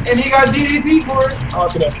 And he got DDT for it. Oh,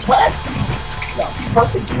 so that Flex! No,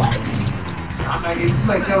 perfect flex. I'm not getting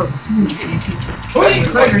like that was a smooth DDT. Wait,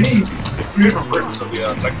 Tiger knee. It's 3 different versions of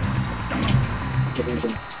the second.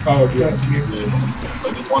 Oh, yes.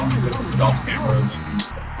 Like this one is without the camera, and then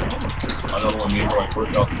another one made for like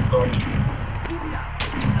workouts and stuff.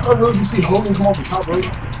 I really just see Hogan come off the top rope.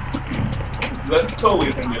 That's totally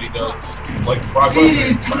a thing that he does. Like Brock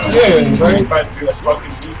DDT. Lesnar. Yeah, right? Trying to do like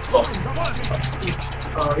fucking beat stuff.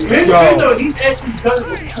 He's actually done it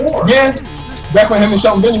before. Yeah. Back when him and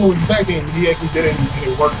Shelton Benjamin was the tag team, he actually did it and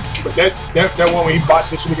it worked. But that one when he botched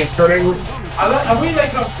this shit against Kurt Angle. I really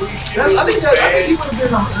like how free shit. I think he would have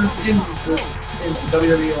been in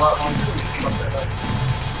WWE a lot longer.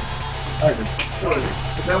 I agree.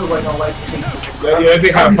 Because that was like a life changing. Yeah,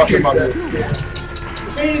 they kind of fucked him up. The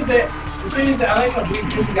thing is that I like how Big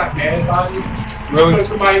Jimmy got mad about it. Really? Because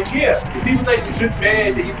somebody, yeah, because he was like just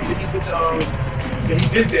mad that he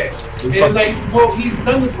did that. And it's like, well, he's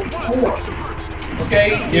done it before. Okay?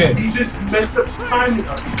 Yeah. He just messed up the timing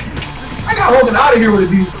on it. I got Hogan out of here with a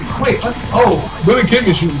DDT quick. Let's go. Billy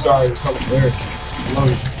Kidman shooting star is fucking hilarious. I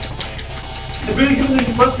love it. And Billy Kidman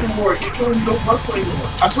doesn't muscle anymore. He's doing no muscle anymore.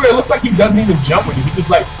 I swear it looks like he doesn't even jump with it. He just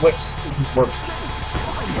like flips. It just works.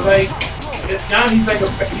 But like, now he's like a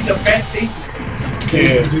fat station.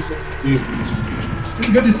 Yeah. It's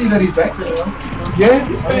good to see that he's back there, though. Yeah.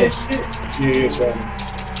 He's fat as shit. Yeah, it's right.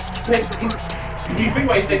 Like, you think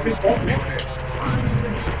about it, he's like Chris Paul back there.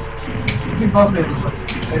 think Boss Man was like,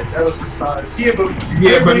 that was his size. Yeah, but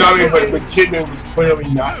no, I mean, but Kidman was clearly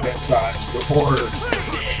not that size before.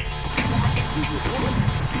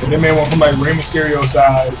 And that man went from like Rey Mysterio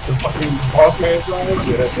size to fucking Boss Man size.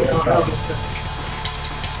 Yeah, that's makes sense.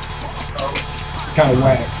 it's kind of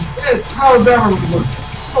whack. Yeah, Kyle Jammer would look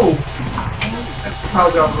so. Kyle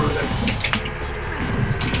Jammer was perfect.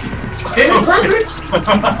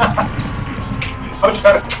 I'm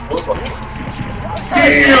trying to.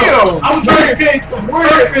 Damn! I was trying to think.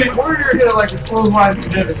 Warrior hit like a clothesline to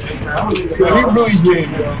Devin just now. He really did,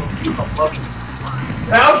 yo.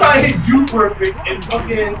 Now I'm trying to hit you perfect and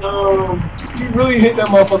fucking He really hit that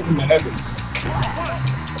motherfucker in the heavens.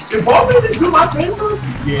 Did Ballman didn't do my finisher?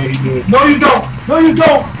 Yeah, he did. No, you don't. No, you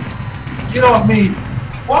don't. Get off me.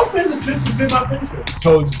 Ballman did my finisher. Just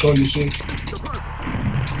told you shit.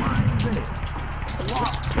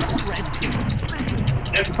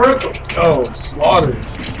 And personal. Oh, Slaughter.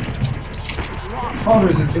 Slaughter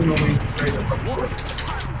is just giving away straight up.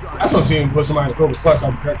 That's what I'm seeing. Put somebody in the Cobra Plus.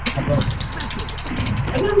 I'm correct. I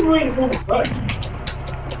never really know what's that.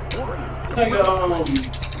 It's like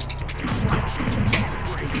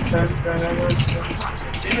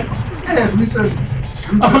Yeah, we said.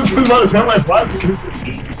 I was just about to sound like Fox.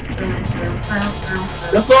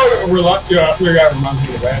 That song, yeah, I swear to God, reminds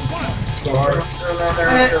me of that. So hard.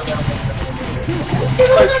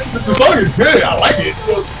 Like, the song is good. I like it. I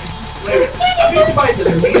think somebody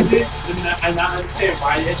just named it and not understand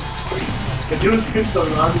why it. The dude picks the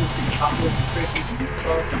London to chocolate and crazy.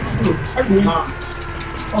 I agree.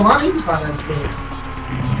 Oh, I need to find that story.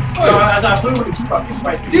 As I flew with the Tupac, he's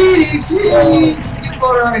like, DDT! Get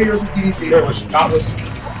Slaughter out of here with DDT. There was topless.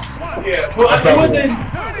 yeah, well,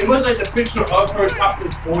 it wasn't like the picture of her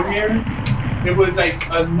topless on here. It was like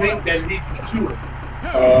a link that leads you to it.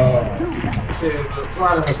 Yeah,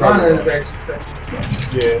 Lana is actually sexy.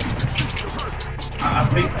 Yeah. I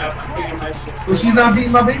think it might be. But she's not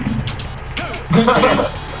beating my baby.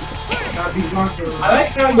 Not beating my girl. I like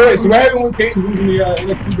how So what happened with Peyton losing the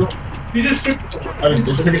NXT belt? he just stripped it. I mean,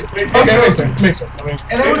 they took it. Okay, that makes sense. Makes sense. I mean,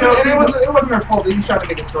 And it wasn't her fault. They just tried to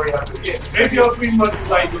make a story out of it. Yeah, maybe all 3 months is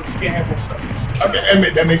like, you can't have more stuff. okay,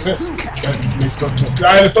 that makes sense. That makes total sense. I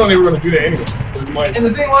had a feeling they were going to do that anyway. Like, And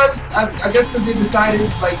the thing was, I guess because they decided,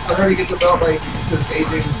 like, for her to get the belt, like, because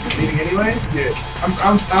AJ was leaving anyway. yeah, I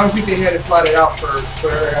don't think they had it plotted out for her to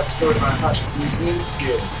have a story about how she loses it.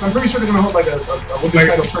 yeah. So I'm pretty sure they're gonna hold like a women's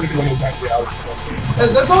title tournament. Women's title, yeah, I was going to say.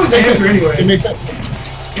 That's always the answer anyway. It makes sense.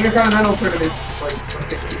 Intercontinental tournament, like, gonna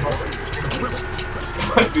take 2 months.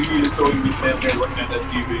 Dude, you just don't even stand there looking at that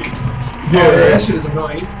TV. Yeah, that shit is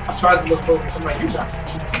annoying. He tries to look focused. I'm like, you guys.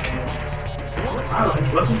 I don't know,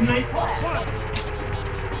 what's his name?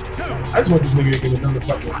 I just want this nigga to get another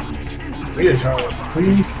fucking video challenge,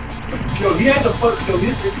 please. Yo, he had the fuck, yo,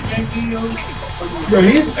 his video. Yo,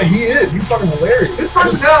 he is. He's fucking hilarious. His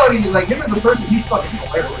personality, like him as a person, he's fucking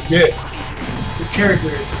hilarious. Yeah. His character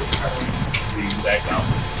is just kind of. The exact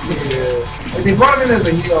opposite. Yeah. Like they brought him in as a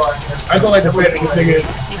hero, I guess. I just don't like the fact that this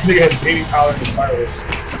nigga has baby powder in his fireworks.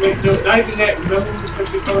 Wait, no, not even that, remember the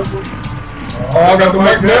colorful? Oh, I got the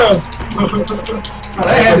mic now.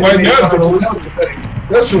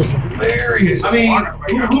 That shit was hilarious. I mean,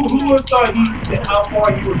 who would have thought how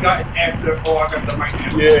far he would have gotten after, oh, I got the mic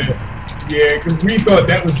now? Yeah, because we thought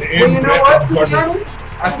that was the end. Well, you know what? To be motherfucker. honest,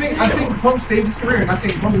 I think Punk saved his career, and I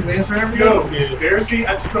think Punk is the answer to everything. Yo, Verity,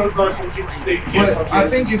 I just thought going to get the state. But I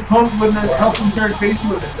think if Punk wouldn't have helped him turn face, he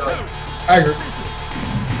would have done. I agree.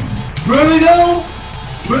 Really though?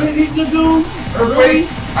 Really needs to do? Earthquake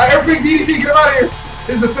DDT, get him out of here!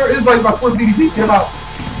 This is like my 4th DDT, get him out.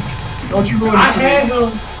 Don't you ruin it. I had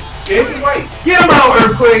him. David White. Get him out,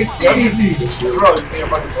 Earthquake DDT! You're probably thinking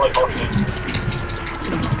about this like Hawkins.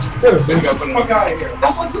 Yeah, Get the fuck out of here.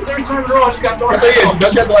 That's like the 3rd time in a row I just got I dark. say, yeah,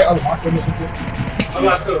 don't you have to like unlock him or something? I'm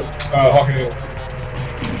not good. Hawking.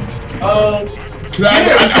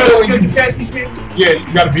 Yeah, I know when you, the cat team. yeah,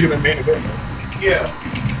 you gotta beat him in main event. Yeah.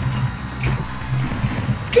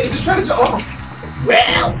 Hey, just try to jump off.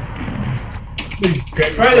 Well.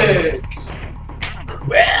 Credits.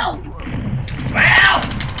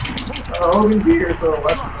 Hogan's here, so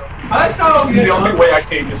watch yourself. I like how The only way I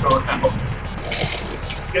can get thrown out.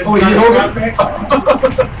 Oh, you Hogan?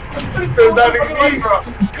 So that nigga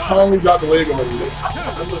just calmly dropped the leg on you.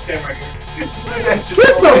 I'm gonna stand right here.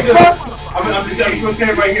 What the fuck? I'm just gonna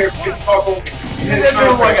stand right here. Get the fuck over. He did that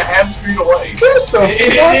shit like a half street away. What the fuck?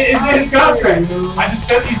 It's in his contract. I just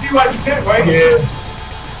got you see why I just can't, right? Yeah.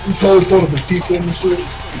 He told Batista and shit.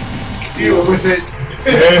 Deal with it.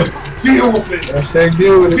 Yeah. Deal with it. Hashtag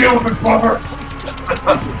deal with it. Deal with it, brother.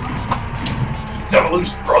 It's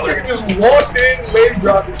evolution, brother. Nigga just walked in, leg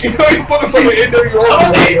dropped it. You know, he put it from the end of your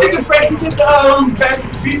Oh, they niggas back to get the back to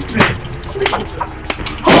the beach man.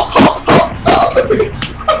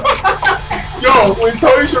 Yo, when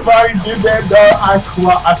Tony Schiavone did that, dog,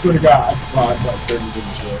 I swear to God, I cried like 30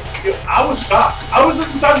 minutes straight. Yo, I was shocked. I was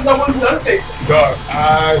just as shocked as I was with the Undertaker. Dog,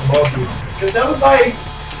 I loved it. Cause that was like,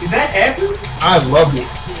 did that happen? I loved it.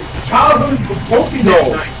 Childhood was broken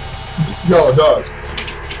that night. Yo, dog.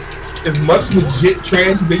 As much legit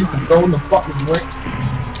trash as they used to throw in the fucking ring.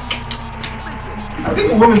 I think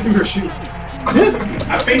the woman threw her shoe.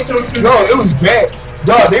 I think so too. No, it was bad.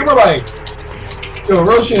 Dog, they were like, yo,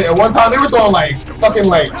 real shit. At one time, they were throwing like fucking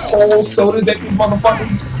like whole sodas at these motherfuckers.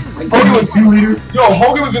 Like, Hogan was 2 liters. Yo,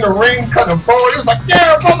 Hogan was in the ring cutting a promo. He was like,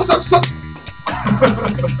 yeah, brother, such.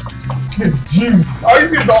 This juice. All you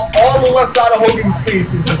see is all the left side of Hogan's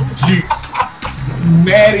face is just juice.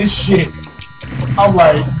 Mad as shit. I'm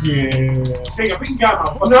like, yeah. Take a peek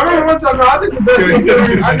out my No, I remember one time, I think the best Yeah,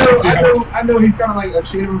 thing, I I know he's kind of like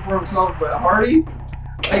ashamed for himself, but Hardy,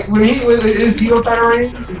 like when he with his heel title reign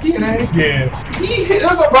in TNA, Yeah. he hit, there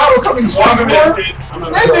was a bottle coming straight for him.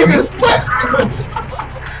 That nigga slapped.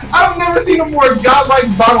 I've never seen a more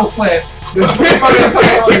godlike bottle slap. This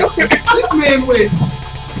man went.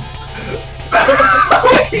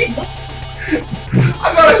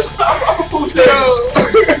 I'm gonna post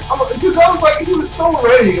that. Because I was like, he was so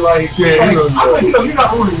ready, like, Yeah, like, he was I'm like, yo, you're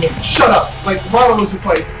not ruining this. Shut up. Like, the bottle was just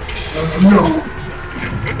like, no.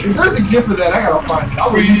 If there's a gift of that, I gotta find it. I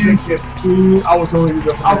will use this gift. I will totally use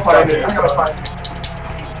that. I'll find it. I gotta find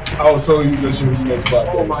it. I will totally use that shit with the next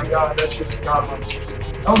podcast. Oh my god, that shit is godlike.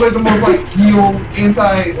 That was like the most like heel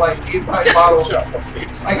anti bottle.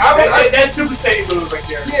 Like That's Super Saiyan move right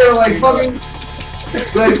there. yeah, like fucking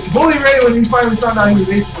like Bully Ray when he finally found out he was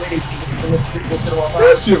basically AIDS.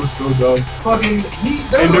 That shit was so dumb. Fucking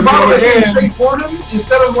there was And a bottle that again- came straight for him.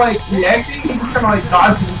 Instead of like reacting, he just kinda like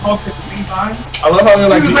dodged and fucked at the same time. I love how they're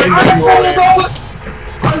So like, he was like,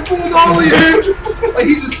 I fooled all of you! Like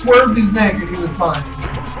he just swerved his neck and he was fine.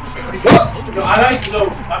 No, I like to know.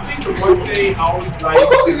 I think the one thing I always like.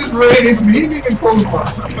 He just ran into me, he didn't even close mine.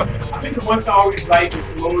 I think the one thing I always like is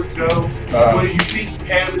Samoa Joe. When you see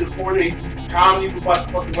him in the corner, he's calmly about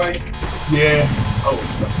to fuck away. yeah. Oh,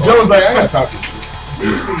 that's all. Joe was like, I gotta talk to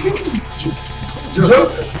you.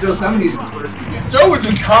 Joe, how many is swerve? Joe would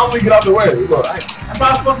just calmly get out the way. Look, I'm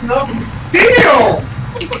about fucking up. damn!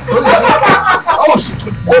 Oh shit!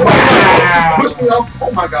 Oh my god! Push me off!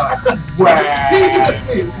 Oh my god! Wow. See,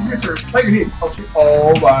 your turn. Take a hit. Oh shit!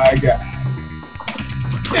 Oh my god.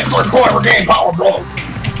 It's our clever game power, bro.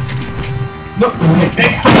 No!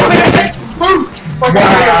 Move! My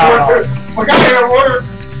god! My god!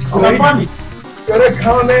 Oh, that's funny. Yo, that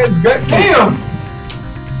calm ass gut. Damn!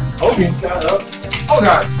 Okay. Oh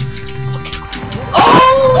god!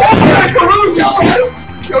 Oh!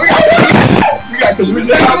 Yo, we got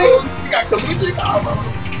collusion combos. We got collusion combos.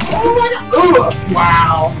 Oh my god. Ooh.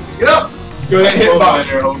 Wow. Get up! Yo, that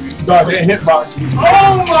hitbox. Dog, that hitbox.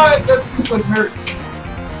 Oh my! That suplex hurts.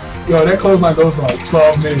 Yo, that clothesline goes for like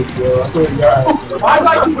 12 minutes, yo. I swear to God. Why did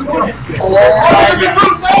I keep doing it? Oh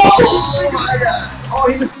my god. Oh,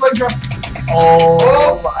 he missed the leg drop.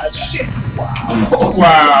 Oh my shit. Wow.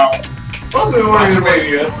 Wow. Those are worried about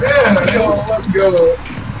you. Yeah. Yo, let's go.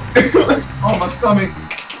 Oh, my stomach.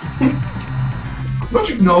 Don't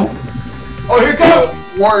you know? Oh, here it comes.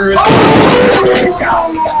 Warriors. Oh,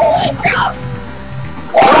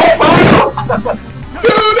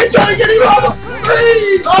 Dude, they trying to get him out of the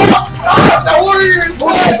free. Oh, the Warriors.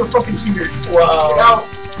 oh, the fucking cheater. Wow. Get out.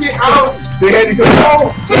 Get out. They had to go. Oh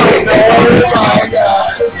my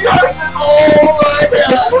god. Oh my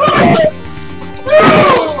god.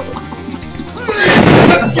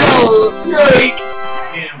 Let's go. Yes.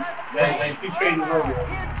 Damn, that two trains over.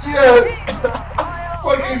 Yes.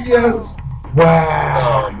 Fucking yes.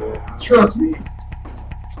 Wow. Trust me.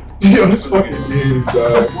 Yo, this fucking is, dog.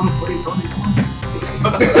 I want to play Tony.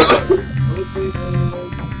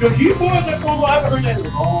 Yo, can you pull out that promo? I haven't heard that in a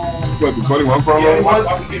long. What, the 21 Yeah, promo?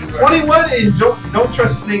 I was getting ready. 21 and don't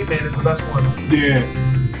trust Snake Man is the best one. Yeah.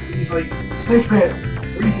 He's like, Snake Man,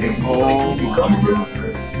 where are you taking me? He's like, you coming with me?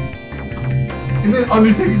 And then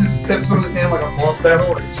Undertaker just steps on his hand like a boss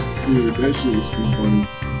battle. Dude, that shit was too funny.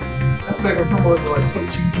 That's like a promo was like so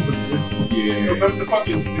cheesy but good. Yeah. Remember the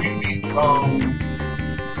fucking 3-week,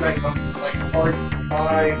 like hard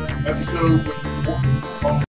 5 episode with